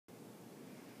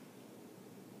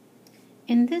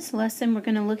In this lesson, we're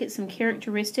going to look at some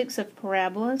characteristics of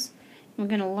parabolas. We're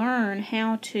going to learn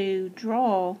how to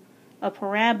draw a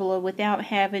parabola without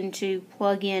having to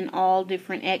plug in all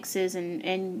different x's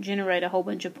and generate a whole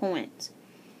bunch of points.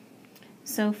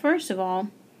 So first of all,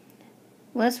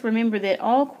 let's remember that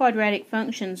all quadratic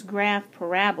functions graph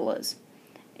parabolas.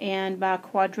 And by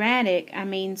quadratic, I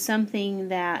mean something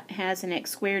that has an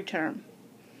x squared term.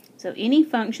 So any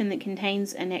function that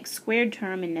contains an x squared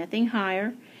term and nothing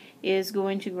higher is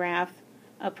going to graph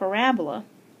a parabola.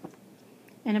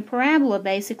 And a parabola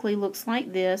basically looks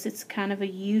like this. It's kind of a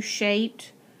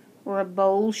U-shaped or a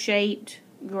bowl-shaped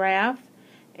graph,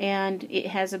 and it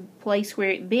has a place where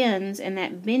it bends, and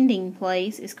that bending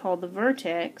place is called the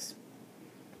vertex.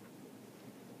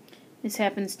 This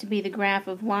happens to be the graph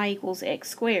of y equals x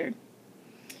squared.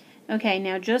 Okay,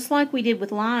 now just like we did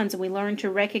with lines and we learned to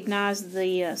recognize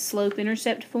the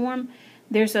slope-intercept form,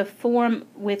 there's a form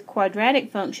with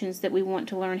quadratic functions that we want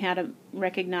to learn how to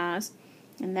recognize,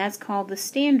 and that's called the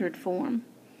standard form.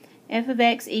 F of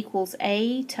x equals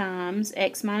a times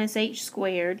x minus h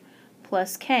squared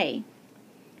plus k.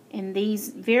 And these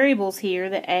variables here,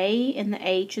 the a and the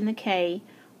h and the k,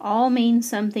 all mean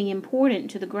something important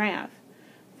to the graph.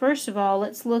 First of all,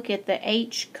 let's look at the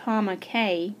h comma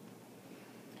k.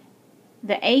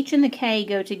 The h and the k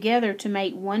go together to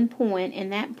make one point,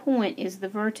 and that point is the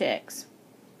vertex.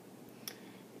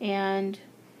 And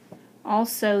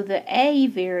also the a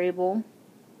variable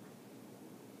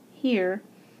here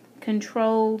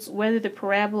controls whether the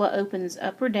parabola opens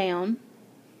up or down,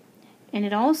 and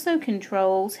it also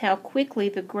controls how quickly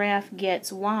the graph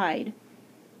gets wide.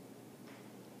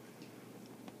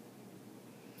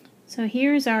 So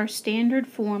here's our standard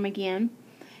form again,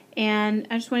 and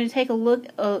I just want to take a look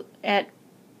at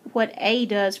what a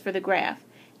does for the graph.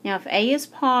 Now if a is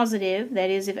positive, that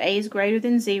is if a is greater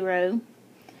than 0,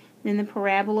 then the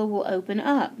parabola will open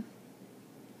up.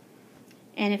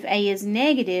 And if a is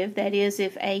negative, that is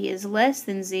if a is less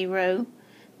than 0,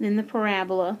 then the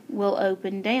parabola will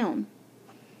open down.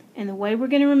 And the way we're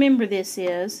going to remember this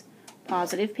is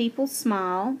positive people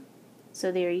smile,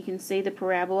 so there you can see the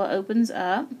parabola opens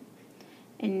up,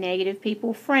 and negative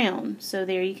people frown, so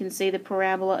there you can see the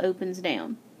parabola opens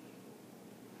down.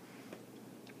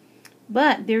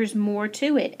 But there's more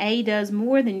to it. A does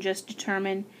more than just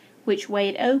determine which way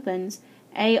it opens.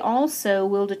 A also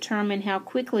will determine how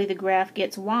quickly the graph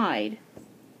gets wide.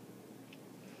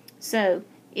 So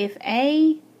if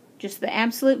a, just the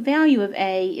absolute value of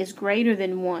a, is greater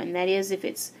than 1, that is if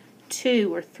it's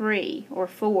 2 or 3 or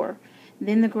 4,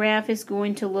 then the graph is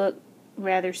going to look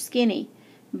rather skinny.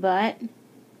 But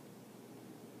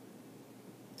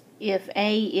if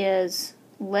a is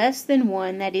less than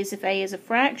 1, that is if a is a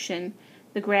fraction,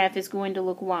 the graph is going to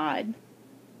look wide.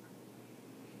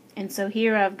 And so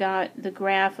here I've got the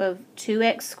graph of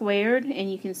 2x squared,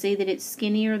 and you can see that it's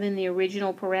skinnier than the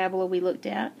original parabola we looked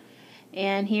at.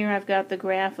 And here I've got the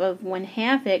graph of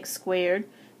 1/2 x squared,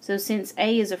 so since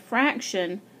a is a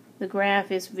fraction, the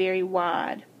graph is very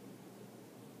wide.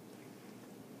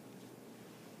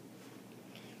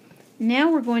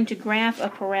 Now we're going to graph a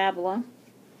parabola,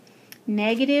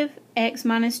 negative x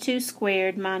minus 2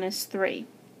 squared minus 3.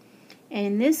 And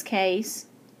in this case,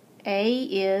 a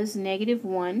is negative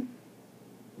 1,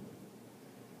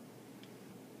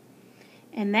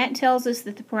 and that tells us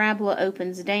that the parabola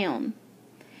opens down.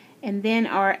 And then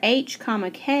our h comma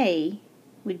k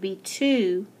would be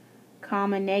 2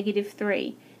 comma negative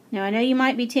 3. Now I know you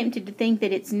might be tempted to think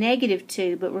that it's negative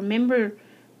 2, but remember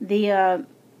the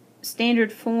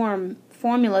standard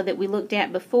formula that we looked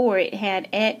at before, it had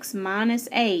x minus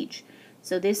h.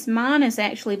 So this minus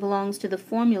actually belongs to the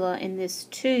formula, and this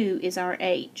 2 is our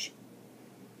h.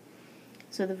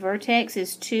 So the vertex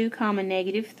is 2 comma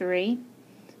negative 3,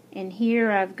 and here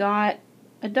I've got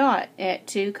a dot at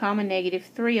 2 comma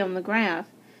negative 3 on the graph.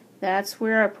 That's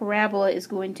where our parabola is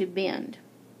going to bend.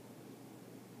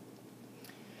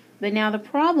 But now the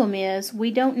problem is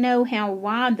we don't know how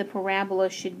wide the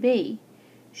parabola should be.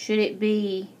 Should it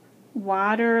be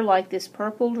wider like this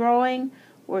purple drawing,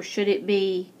 or should it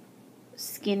be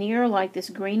skinnier like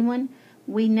this green one?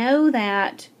 We know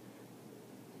that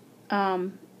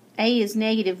a is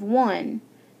negative 1,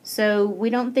 so we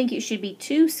don't think it should be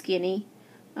too skinny.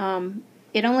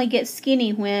 It only gets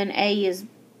skinny when a is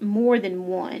more than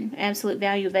 1. Absolute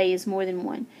value of a is more than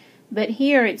 1. But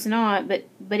here it's not, but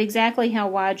exactly how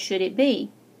wide should it be?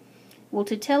 Well,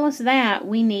 to tell us that,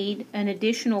 we need an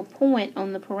additional point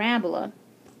on the parabola.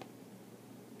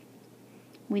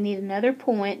 We need another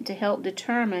point to help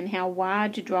determine how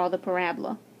wide to draw the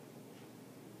parabola.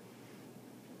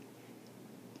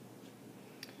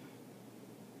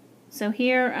 So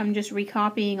here I'm just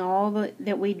recopying all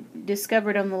that we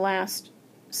discovered on the last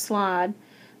slide.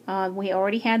 We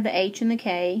already had the H and the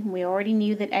K. We already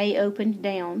knew that A opened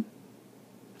down.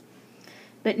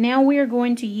 But now we are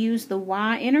going to use the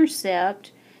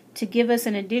y-intercept to give us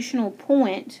an additional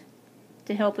point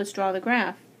to help us draw the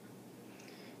graph.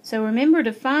 So remember,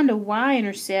 to find a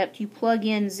y-intercept, you plug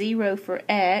in 0 for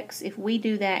x. If we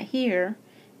do that here,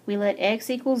 we let x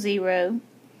equal 0,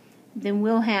 then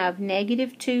we'll have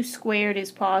negative 2 squared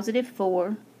is positive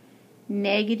 4,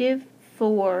 negative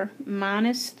 4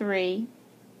 minus 3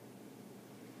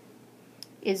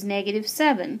 is negative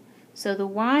 7. So the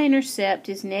y-intercept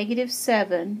is negative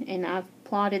 7, and I've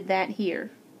plotted that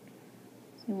here.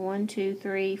 So 1, 2,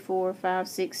 3, 4, 5,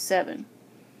 6, 7.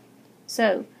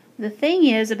 So the thing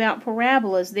is about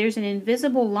parabolas, there's an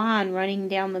invisible line running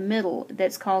down the middle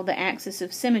that's called the axis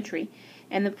of symmetry,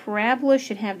 and the parabola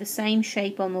should have the same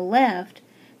shape on the left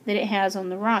that it has on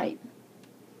the right.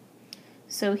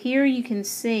 So here you can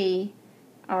see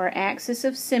our axis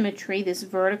of symmetry, this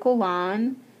vertical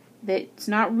line that's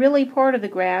not really part of the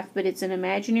graph, but it's an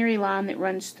imaginary line that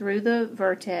runs through the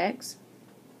vertex.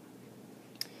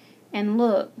 And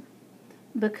look,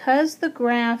 because the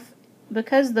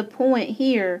point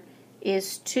here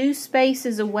is 2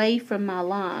 spaces away from my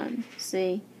line,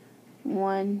 see,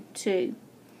 1, 2,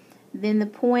 then the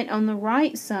point on the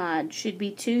right side should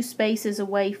be 2 spaces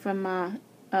away from my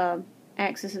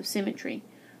axis of symmetry,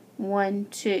 1,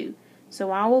 2.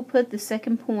 So I will put the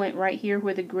second point right here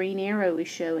where the green arrow is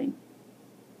showing.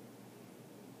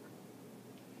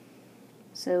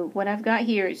 So what I've got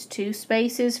here is 2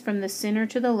 spaces from the center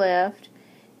to the left,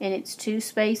 and it's 2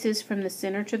 spaces from the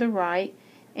center to the right.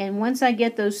 And once I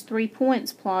get those 3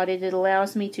 points plotted, it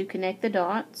allows me to connect the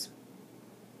dots.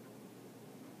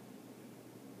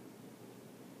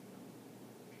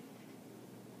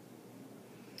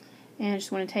 And I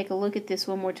just want to take a look at this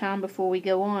one more time before we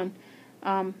go on.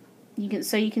 You can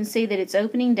see that it's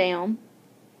opening down,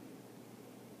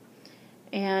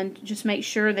 and just make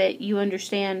sure that you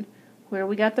understand where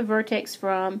we got the vertex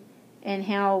from and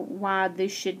how wide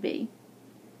this should be.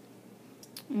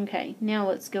 Okay, now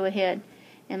let's go ahead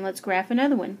and let's graph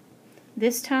another one.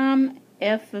 This time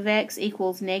f of x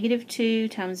equals negative 2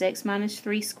 times x minus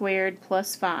 3 squared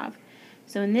plus 5.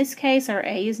 So in this case our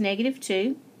a is negative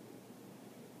 2.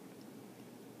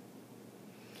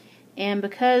 And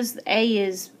because a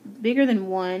is bigger than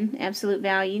 1, absolute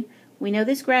value, we know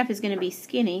this graph is going to be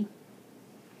skinny,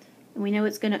 and we know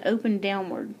it's going to open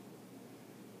downward.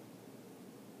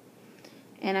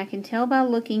 And I can tell by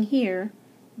looking here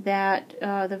that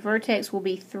the vertex will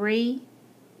be 3,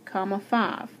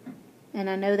 5. And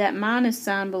I know that minus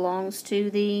sign belongs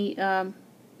to the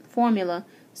formula,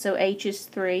 so h is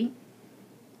 3.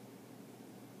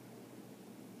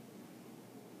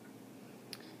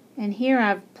 And here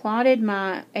I've plotted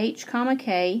my h,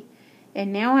 k,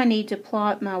 and now I need to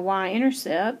plot my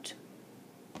y-intercept.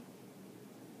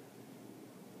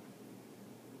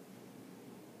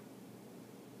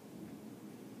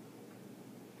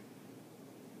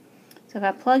 So if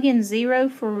I plug in 0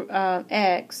 for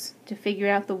x to figure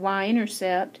out the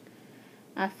y-intercept,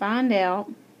 I find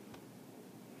out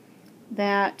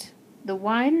that the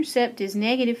y-intercept is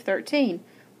negative 13.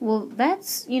 Well,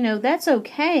 that's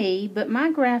okay, but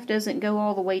my graph doesn't go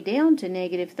all the way down to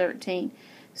negative 13.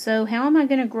 So how am I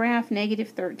going to graph negative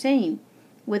 13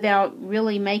 without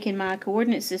really making my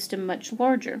coordinate system much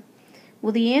larger?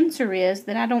 Well, the answer is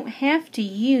that I don't have to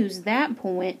use that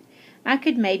point. I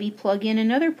could maybe plug in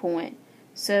another point.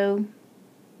 So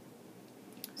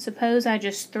suppose I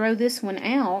just throw this one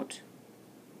out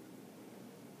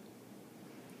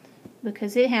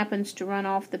because it happens to run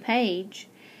off the page.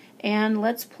 And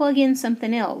let's plug in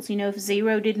something else. You know, if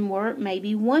 0 didn't work,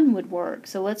 maybe 1 would work.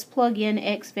 So let's plug in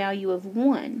x value of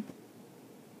 1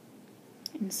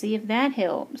 and see if that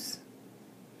helps.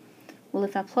 Well,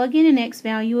 if I plug in an x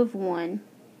value of 1,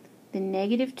 then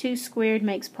negative 2 squared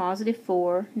makes positive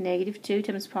 4. Negative 2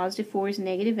 times positive 4 is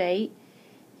negative 8.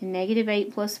 And negative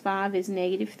 8 plus 5 is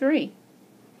negative 3.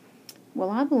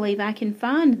 Well, I believe I can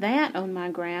find that on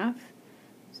my graph.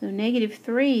 So negative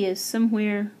 3 is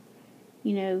somewhere,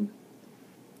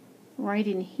 right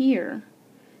in here.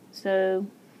 So,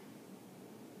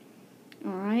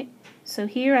 alright, so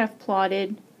here I've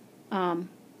plotted 1,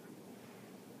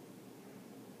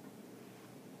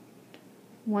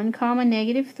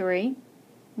 negative 3,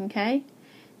 okay,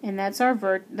 and that's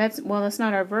our that's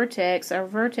not our vertex. Our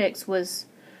vertex was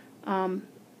 3,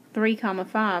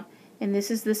 5, and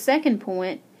this is the second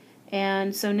point.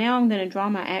 And so now I'm going to draw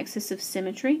my axis of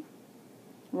symmetry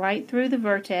right through the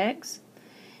vertex,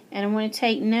 and I want to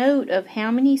take note of how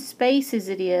many spaces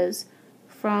it is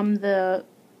from the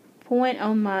point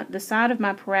on the side of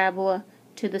my parabola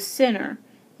to the center,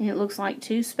 and it looks like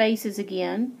 2 spaces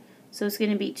again, so it's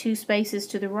going to be 2 spaces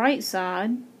to the right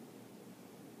side.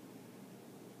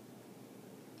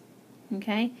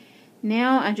 Okay,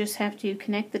 now I just have to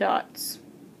connect the dots.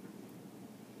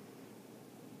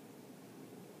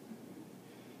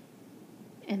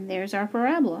 And there's our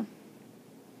parabola.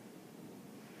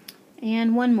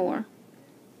 And one more.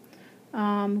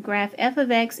 Graph f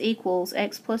of x equals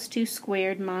x plus 2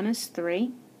 squared minus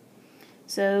 3.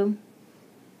 So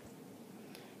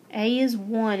a is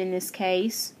 1 in this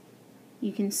case.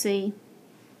 You can see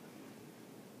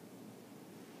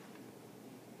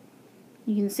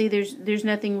there's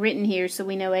nothing written here, so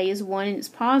we know a is 1 and it's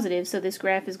positive, so this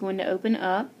graph is going to open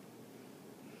up.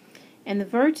 And the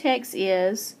vertex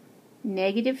is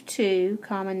 -2,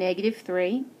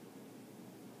 -3.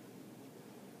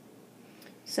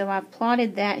 So I've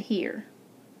plotted that here.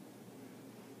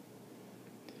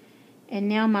 And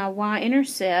now my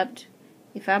y-intercept,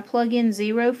 if I plug in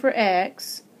 0 for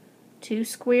x, 2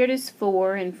 squared is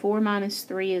 4, and 4 minus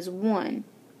 3 is 1.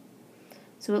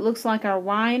 So it looks like our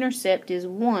y-intercept is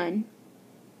 1,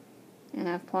 and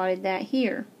I've plotted that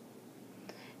here.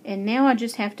 And now I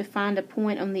just have to find a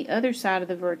point on the other side of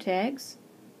the vertex.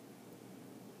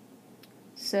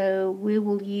 So we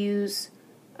will use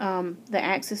the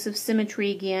axis of symmetry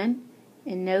again,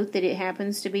 and note that it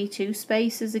happens to be 2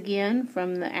 spaces again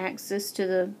from the axis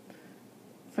to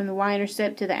from the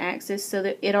y-intercept to the axis, so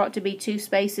that it ought to be 2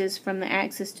 spaces from the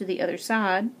axis to the other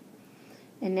side.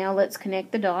 And now let's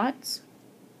connect the dots,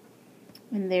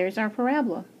 and there's our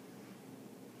parabola.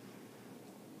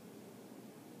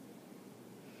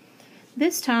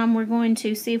 This time we're going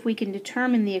to see if we can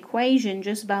determine the equation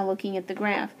just by looking at the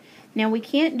graph. Now we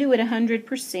can't do it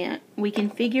 100%. We can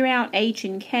figure out h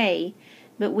and k,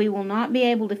 but we will not be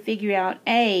able to figure out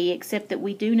a except that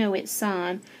we do know its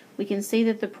sign. We can see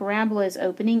that the parabola is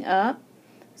opening up,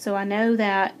 so I know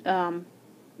that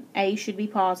a should be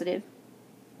positive.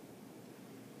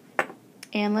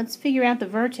 And let's figure out the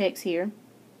vertex here.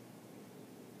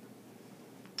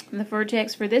 The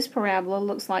vertex for this parabola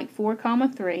looks like 4,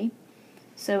 3.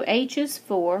 So h is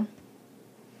 4,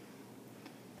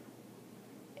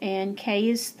 and k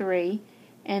is 3.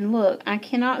 And look, I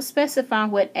cannot specify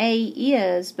what a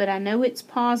is, but I know it's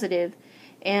positive.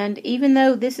 And even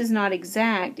though this is not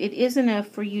exact, it is enough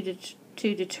for you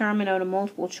to determine on a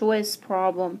multiple choice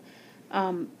problem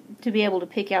to be able to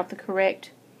pick out the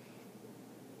correct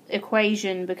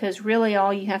equation, because really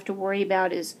all you have to worry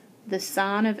about is the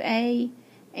sign of a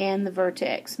and the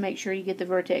vertex. Make sure you get the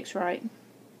vertex right.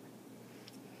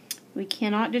 We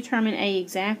cannot determine a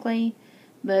exactly,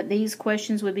 but these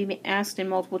questions would be asked in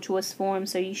multiple choice form,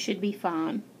 so you should be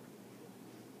fine.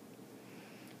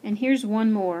 And here's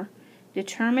one more.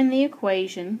 Determine the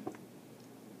equation.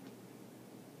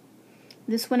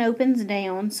 This one opens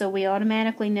down, so we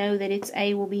automatically know that its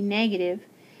a will be negative,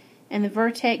 and the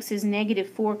vertex is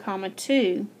 -4,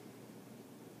 2.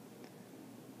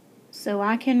 So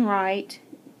I can write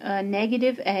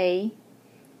 -a,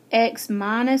 x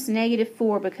minus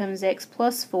 -4 becomes x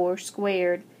plus 4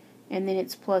 squared, and then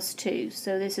it's plus 2.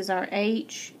 So this is our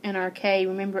h and our k.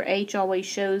 Remember, h always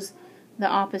shows the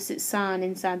opposite sign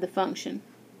inside the function.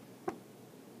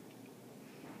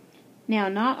 Now,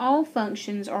 not all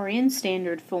functions are in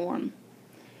standard form.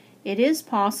 It is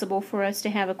possible for us to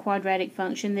have a quadratic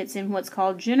function that's in what's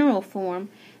called general form.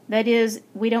 That is,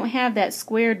 we don't have that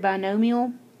squared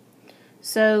binomial.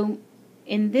 So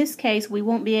in this case, we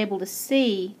won't be able to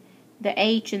see the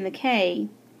h and the k,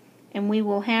 and we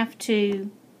will have to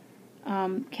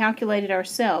calculate it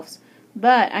ourselves.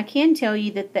 But I can tell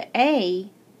you that the a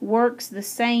works the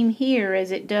same here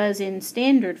as it does in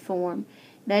standard form.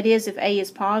 That is, if a is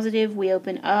positive, we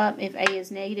open up. If a is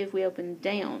negative, we open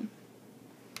down.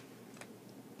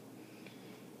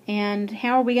 And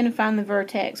how are we going to find the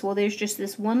vertex? Well, there's just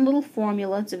this one little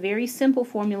formula. It's a very simple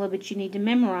formula, but you need to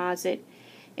memorize it.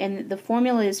 And the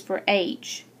formula is for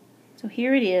h. So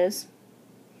here it is.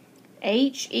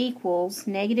 H equals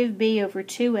 -b over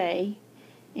 2a.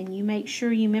 And you make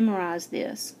sure you memorize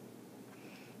this.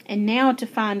 And now to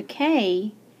find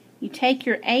k, you take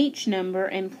your h number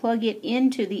and plug it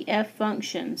into the f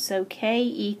function. So k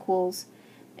equals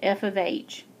f of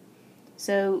h.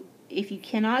 So if you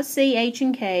cannot see h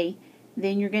and k,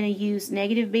 then you're going to use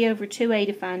 -b over 2a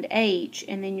to find h,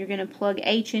 and then you're going to plug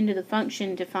h into the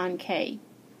function to find k.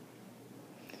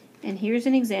 And here's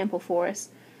an example for us.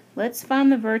 Let's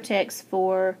find the vertex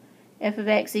for f of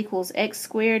x equals x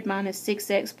squared minus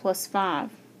 6x plus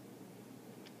 5.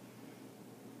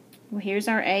 Well, here's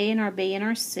our A and our B and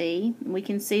our C. We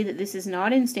can see that this is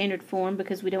not in standard form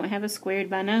because we don't have a squared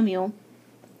binomial.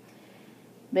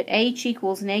 But h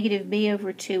equals negative b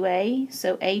over 2a,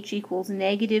 so h equals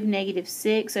negative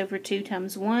 6 over 2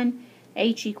 times 1.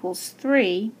 H equals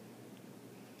 3.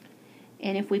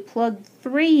 And if we plug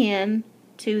 3 in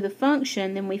to the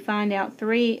function, then we find out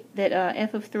that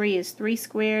f of 3 is 3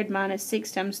 squared minus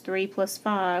 6 times 3 plus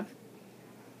 5.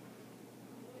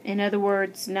 In other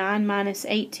words, 9 minus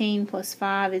 18 plus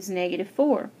 5 is negative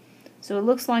 4. So it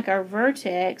looks like our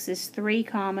vertex is 3,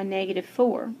 negative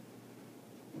 4.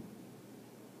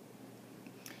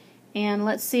 And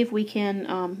let's see if we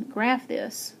can graph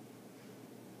this.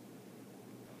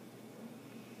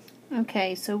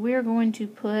 Okay, so we're going to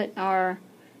put our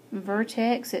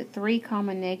vertex at 3,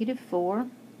 negative 4,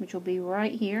 which will be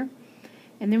right here.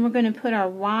 And then we're going to put our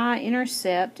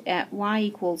y-intercept at y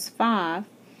equals 5,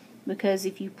 because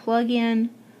if you plug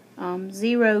in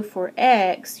 0 for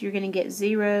x, you're going to get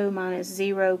 0 minus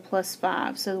 0 plus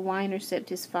 5. So the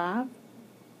y-intercept is 5.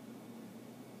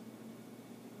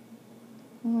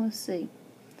 Well, let's see.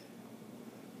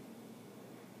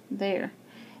 There.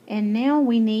 And now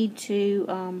we need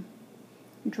to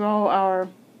draw our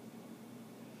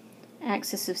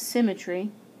axis of symmetry,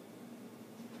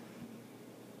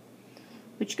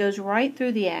 which goes right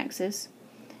through the axis.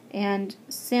 And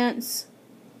since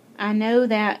I know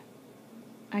that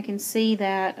I can see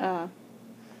that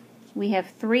we have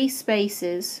 3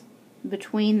 spaces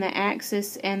between the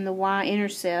axis and the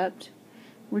y-intercept,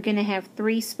 we're going to have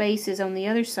 3 spaces on the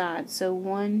other side. So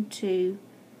 1, 2,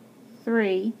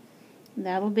 3.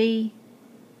 That'll be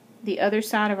the other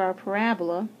side of our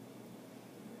parabola.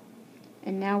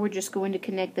 And now we're just going to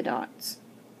connect the dots.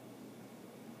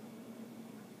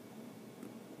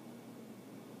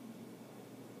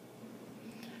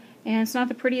 And it's not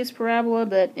the prettiest parabola,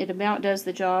 but it about does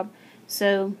the job.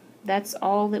 So that's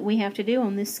all that we have to do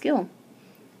on this skill.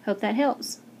 Hope that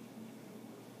helps.